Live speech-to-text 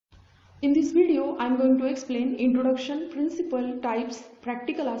In this video, I am going to explain introduction, principle, types,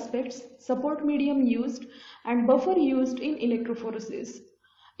 practical aspects, support medium used and buffer used in electrophoresis.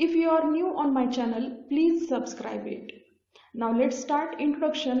 If you are new on my channel, please subscribe it. Now let's start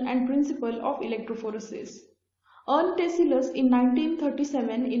introduction and principle of electrophoresis. Ernst Tesselus in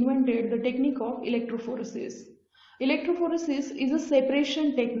 1937 invented the technique of electrophoresis. Electrophoresis is a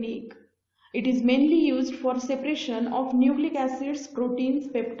separation technique. It is mainly used for separation of nucleic acids, proteins,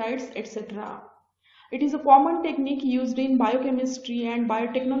 peptides, etc. It is a common technique used in biochemistry and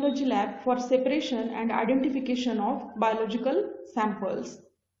biotechnology lab for separation and identification of biological samples.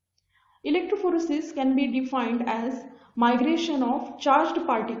 Electrophoresis can be defined as migration of charged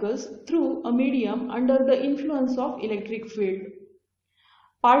particles through a medium under the influence of electric field.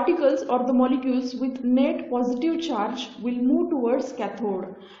 Particles or the molecules with net positive charge will move towards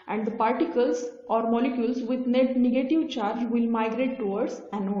cathode and the particles or molecules with net negative charge will migrate towards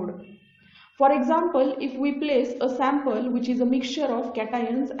anode. For example, if we place a sample which is a mixture of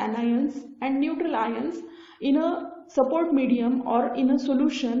cations, anions and neutral ions in a support medium or in a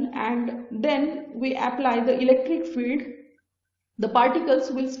solution and then we apply the electric field, the particles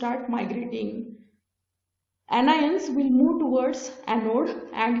will start migrating. Anions will move towards anode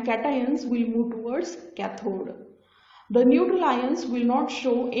and cations will move towards cathode. The neutral ions will not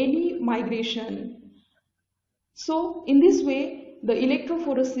show any migration. So, in this way, the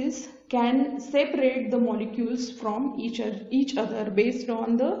electrophoresis can separate the molecules from each other based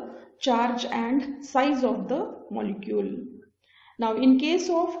on the charge and size of the molecule. Now, in case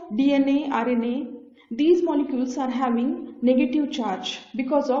of DNA, RNA, these molecules are having negative charge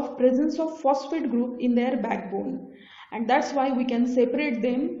because of presence of phosphate group in their backbone, and that's why we can separate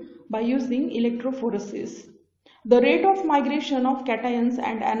them by using electrophoresis. The rate of migration of cations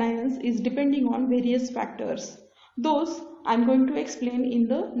and anions is depending on various factors. Those I'm going to explain in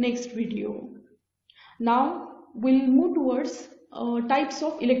the next video. Now we'll move towards types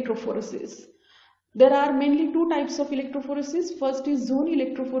of electrophoresis. There are mainly two types of electrophoresis. First is zone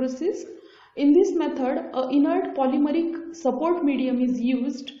electrophoresis. In this method, an inert polymeric support medium is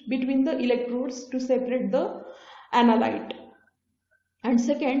used between the electrodes to separate the analyte. And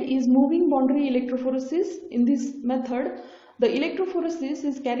second is moving boundary electrophoresis. In this method, the electrophoresis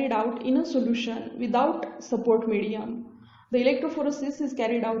is carried out in a solution without support medium. The electrophoresis is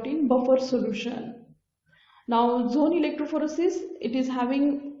carried out in buffer solution. Now, zone electrophoresis, it is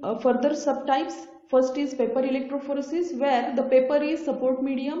having further subtypes. First is paper electrophoresis, where the paper is support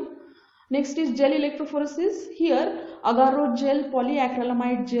medium. Next is gel electrophoresis. Here, agar gel,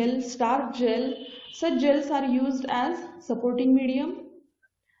 polyacrylamide gel, starch gel, such gels are used as supporting medium.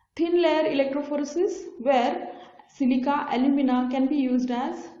 Thin layer electrophoresis, where silica, alumina can be used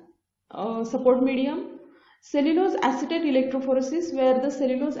as support medium. Cellulose acetate electrophoresis, where the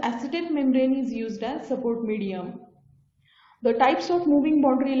cellulose acetate membrane is used as support medium. The types of moving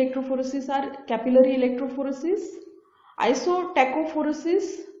boundary electrophoresis are capillary electrophoresis,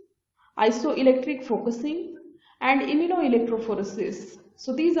 isotachophoresis, isoelectric focusing and immunoelectrophoresis.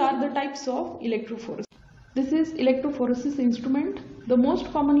 So these are the types of electrophoresis. This is electrophoresis instrument. The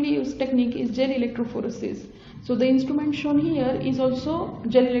most commonly used technique is gel electrophoresis. So the instrument shown here is also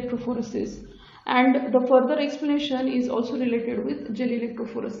gel electrophoresis, and the further explanation is also related with gel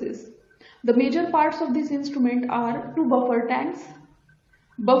electrophoresis. The major parts of this instrument are two buffer tanks,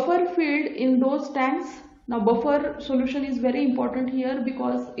 buffer field in those tanks. Now buffer solution is very important here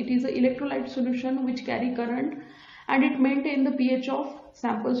because it is an electrolyte solution which carry current and it maintains the pH of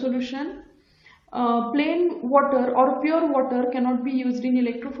sample solution. Plain water or pure water cannot be used in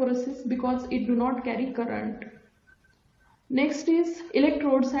electrophoresis because it do not carry current. Next is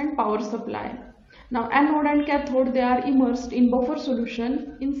electrodes and power supply. Now anode and cathode, they are immersed in buffer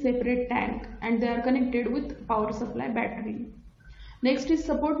solution in separate tank and they are connected with power supply battery. Next is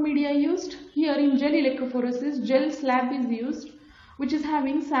support media used. Here in gel electrophoresis, gel slab is used which is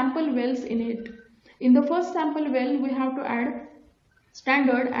having sample wells in it. In the first sample well we have to add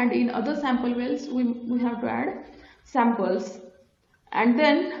standard and in other sample wells we have to add samples. And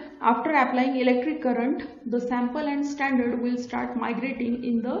then after applying electric current, the sample and standard will start migrating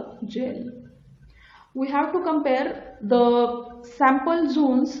in the gel. We have to compare the sample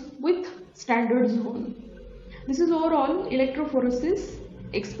zones with standard zone. This is overall electrophoresis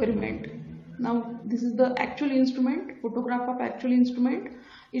experiment. Now this is the actual instrument, photograph of actual instrument.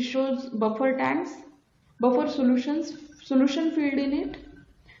 It shows buffer tanks, buffer solutions, solution field in it,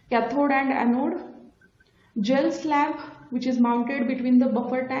 cathode and anode, gel slab which is mounted between the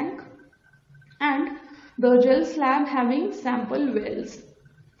buffer tank and the gel slab having sample wells.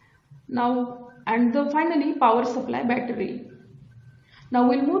 Now and finally power supply battery. Now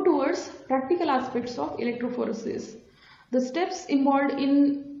we'll move towards practical aspects of electrophoresis. The steps involved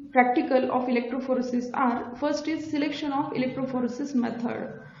in practical of electrophoresis are: first is selection of electrophoresis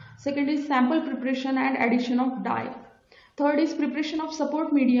method, second is sample preparation and addition of dye, third is preparation of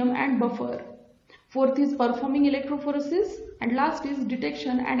support medium and buffer, fourth is performing electrophoresis, and last is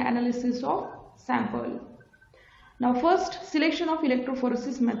detection and analysis of sample. Now first, selection of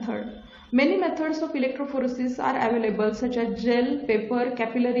electrophoresis method. Many methods of electrophoresis are available, such as gel, paper,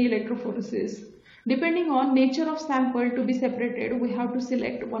 capillary electrophoresis. Depending on nature of sample to be separated, we have to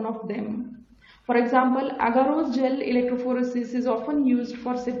select one of them. For example, agarose gel electrophoresis is often used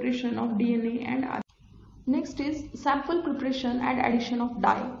for separation of DNA and RNA. Next is sample preparation and addition of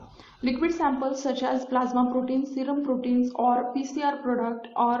dye. Liquid samples such as plasma proteins, serum proteins, or PCR product,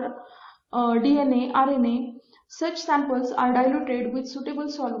 or DNA, RNA, such samples are diluted with suitable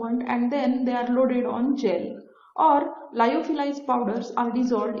solvent and then they are loaded on gel, or lyophilized powders are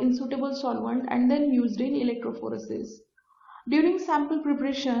dissolved in suitable solvent and then used in electrophoresis. During sample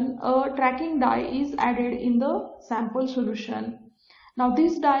preparation, a tracking dye is added in the sample solution. Now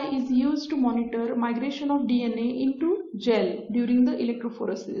this dye is used to monitor migration of DNA into gel during the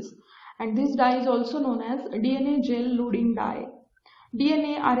electrophoresis, and this dye is also known as DNA gel loading dye.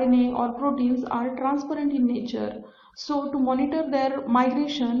 DNA, RNA or proteins are transparent in nature, so to monitor their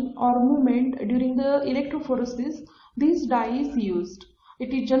migration or movement during the electrophoresis, this dye is used.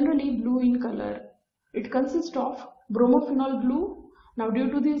 It is generally blue in color. It consists of bromophenol blue. Now due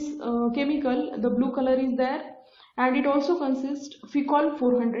to this chemical, the blue color is there, and it also consists Ficol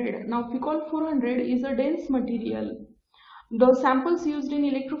 400. Now Ficol 400 is a dense material. The samples used in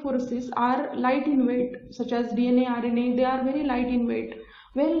electrophoresis are light in weight, such as DNA, RNA, they are very light in weight.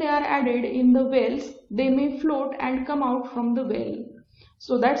 When they are added in the wells, they may float and come out from the well.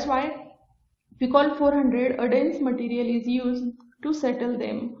 So that's why Ficol 400, a dense material, is used to settle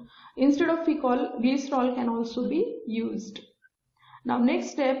them. Instead of Ficol, glycerol can also be used. Now next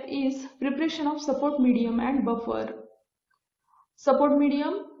step is preparation of support medium and buffer. Support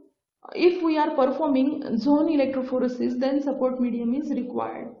medium, if we are performing zone electrophoresis, then support medium is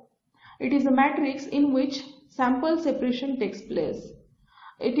required. It is a matrix in which sample separation takes place.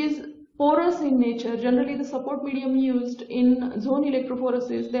 It is porous in nature. Generally the support medium used in zone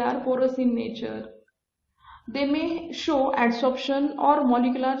electrophoresis, they are porous in nature. They may show adsorption or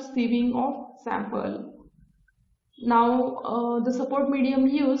molecular sieving of sample. Now the support medium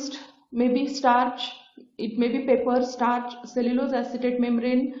used may be starch, it may be paper, starch, cellulose acetate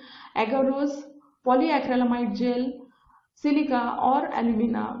membrane, agarose, polyacrylamide gel, silica or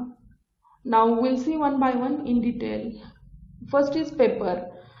alumina. Now we'll see one by one in detail. First is paper.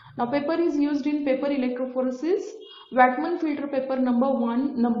 Now paper is used in paper electrophoresis. Wattmann filter paper number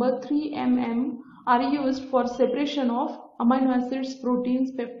 1, number 3 mm are used for separation of amino acids,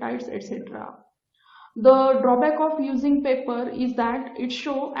 proteins, peptides, etc. The drawback of using paper is that it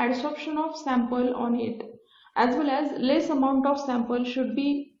shows adsorption of sample on it, as well as less amount of sample should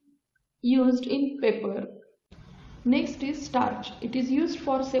be used in paper. Next is starch. It is used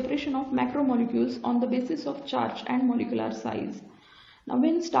for separation of macromolecules on the basis of charge and molecular size. Now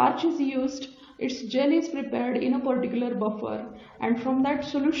when starch is used, its gel is prepared in a particular buffer, and from that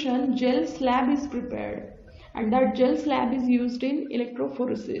solution gel slab is prepared, and that gel slab is used in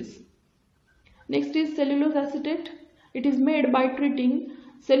electrophoresis. Next is cellulose acetate. It is made by treating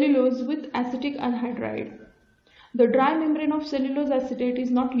cellulose with acetic anhydride. The dry membrane of cellulose acetate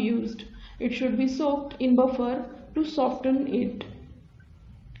is not used. It should be soaked in buffer to soften it.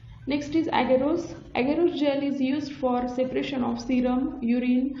 Next is agarose. Agarose gel is used for separation of serum,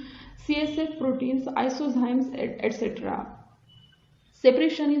 urine, CSF proteins, isozymes, etc.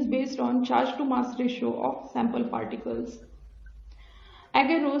 Separation is based on charge to mass ratio of sample particles.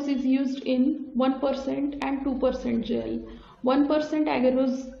 Agarose is used in 1% and 2% gel. 1%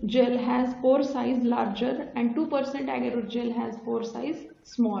 agarose gel has pore size larger and 2% agarose gel has pore size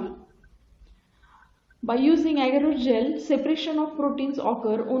small. By using agarose gel, separation of proteins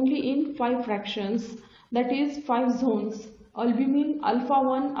occur only in 5 fractions, that is 5 zones: albumin, alpha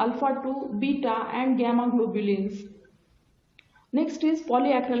 1, alpha 2, beta and gamma globulins. Next is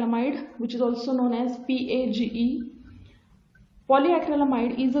polyacrylamide, which is also known as PAGE.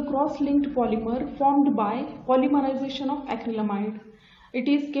 Polyacrylamide is a cross-linked polymer formed by polymerization of acrylamide. It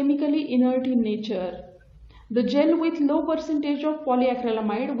is chemically inert in nature. The gel with low percentage of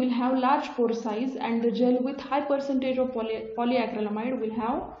polyacrylamide will have large pore size, and the gel with high percentage of polyacrylamide will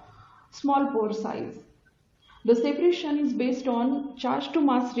have small pore size. The separation is based on charge to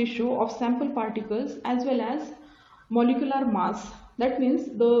mass ratio of sample particles as well as molecular mass. That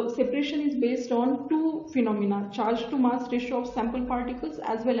means the separation is based on two phenomena: charge to mass ratio of sample particles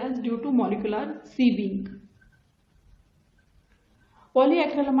as well as due to molecular sieving.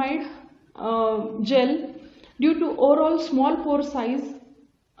 Polyacrylamide gel, due to overall small pore size,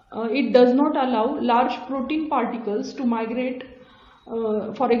 it does not allow large protein particles to migrate,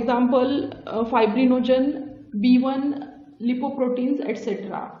 for example, fibrinogen, B1, lipoproteins,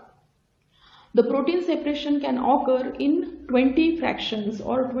 etc. The protein separation can occur in 20 fractions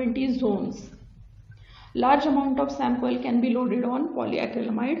or 20 zones. Large amount of sample can be loaded on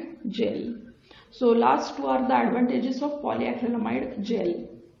polyacrylamide gel. So last two are the advantages of polyacrylamide gel.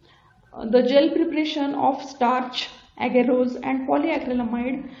 The gel preparation of starch, agarose and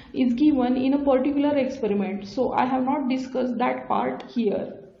polyacrylamide is given in a particular experiment. So I have not discussed that part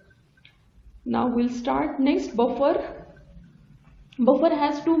here. Now we'll start. Next, buffer. Buffer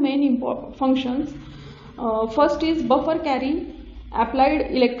has two main functions. First is buffer carry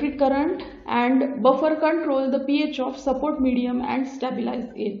applied electric current, and buffer control the pH of support medium and stabilize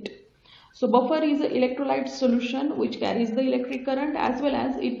it. So buffer is an electrolyte solution which carries the electric current as well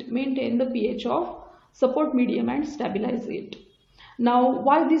as it maintain the pH of support medium and stabilize it. Now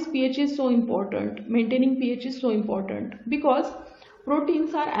why this pH is so important? Maintaining pH is so important because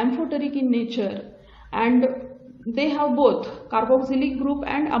proteins are amphoteric in nature and they have both carboxylic group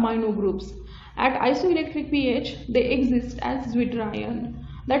and amino groups. At isoelectric pH, they exist as zwitterion.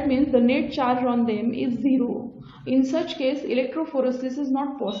 That means the net charge on them is 0. In such case, electrophoresis is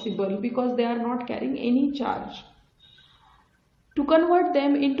not possible because they are not carrying any charge. To convert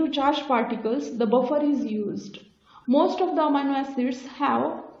them into charged particles, the buffer is used. Most of the amino acids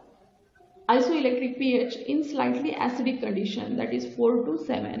have isoelectric pH in slightly acidic condition, that is 4 to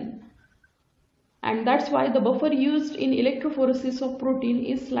 7. And that's why the buffer used in electrophoresis of protein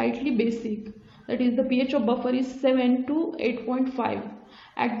is slightly basic. That is, the pH of buffer is 7 to 8.5.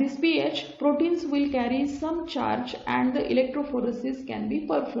 At this pH, proteins will carry some charge and the electrophoresis can be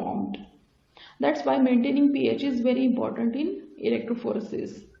performed. That's why maintaining pH is very important in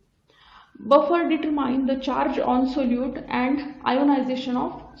electrophoresis. Buffer determine the charge on solute and ionization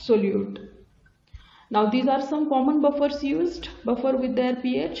of solute. Now these are some common buffers used. Buffer with their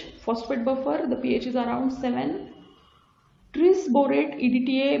pH. Phosphate buffer, the pH is around 7. Tris borate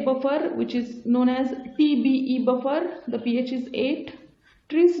EDTA buffer, which is known as TBE buffer, the pH is 8.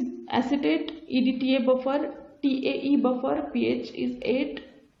 Tris acetate EDTA buffer, TAE buffer, pH is 8.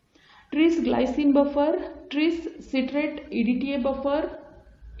 Tris glycine buffer, Tris citrate EDTA buffer,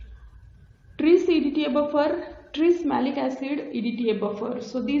 Tris EDTA buffer, Tris malic acid EDTA buffer.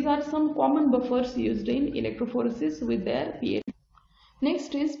 So these are some common buffers used in electrophoresis with their pH.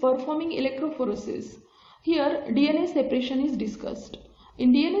 Next is performing electrophoresis. Here DNA separation is discussed.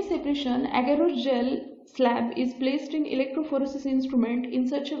 In DNA separation, agarose gel slab is placed in electrophoresis instrument in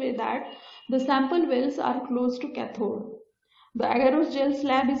such a way that the sample wells are close to cathode. The agarose gel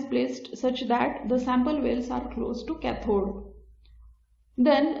slab is placed such that the sample wells are close to cathode.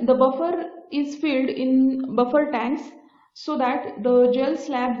 Then the buffer is filled in buffer tanks so that the gel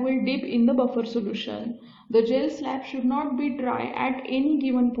slab will dip in the buffer solution. The gel slab should not be dry at any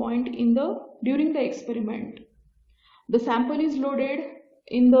given point during the experiment. The sample is loaded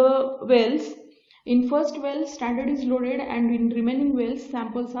in the wells. In first well, standard is loaded and in remaining wells,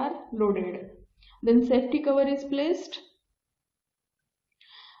 samples are loaded. Then safety cover is placed.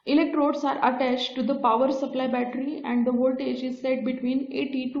 Electrodes are attached to the power supply battery and the voltage is set between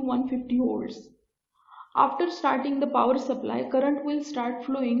 80 to 150 volts. After starting the power supply, current will start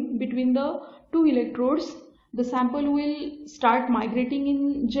flowing between the two electrodes. The sample will start migrating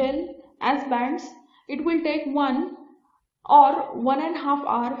in gel as bands. It will take 1 or 1.5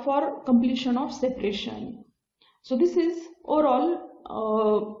 hours for completion of separation. So this is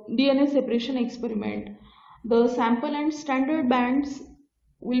overall DNA separation experiment. The sample and standard bands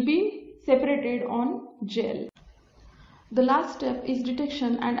will be separated on gel. The last step is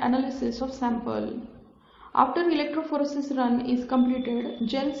detection and analysis of sample. After electrophoresis run is completed,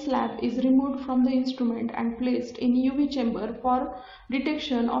 gel slab is removed from the instrument and placed in UV chamber for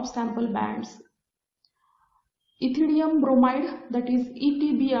detection of sample bands. Ethidium bromide, that is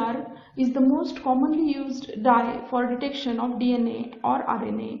ETBr, is the most commonly used dye for detection of DNA or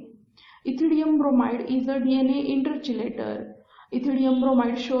RNA. Ethidium bromide is a DNA interchelator. Ethidium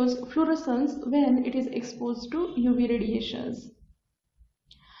bromide shows fluorescence when it is exposed to UV radiations.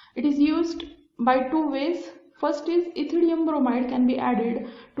 It is used by two ways. First is ethidium bromide can be added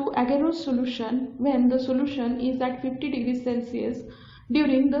to agarose solution when the solution is at 50 degrees Celsius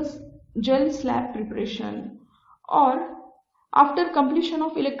during the gel slab preparation, or After completion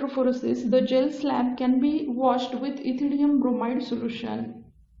of electrophoresis, the gel slab can be washed with ethidium bromide solution.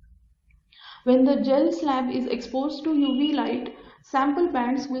 When the gel slab is exposed to UV light, sample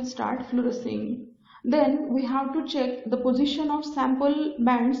bands will start fluorescing. Then we have to check the position of sample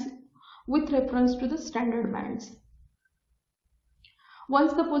bands with reference to the standard bands.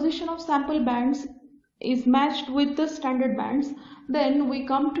 Once the position of sample bands is matched with the standard bands, then we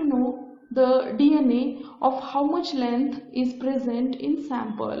come to know the DNA of how much length is present in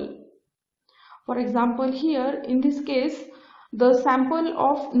sample. For example, here in this case, the sample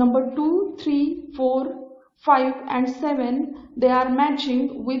of number 2, 3, 4, 5 and 7, they are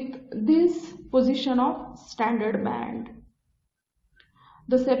matching with this position of standard band.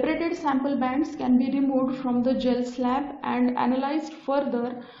 The separated sample bands can be removed from the gel slab and analyzed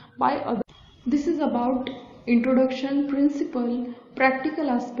further by others. This is about introduction, principle, practical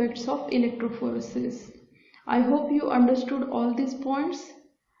aspects of electrophoresis. I hope you understood all these points.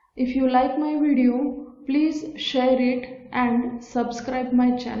 If you like my video, please share it and subscribe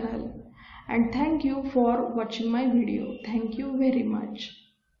my channel. And thank you for watching my video. Thank you very much.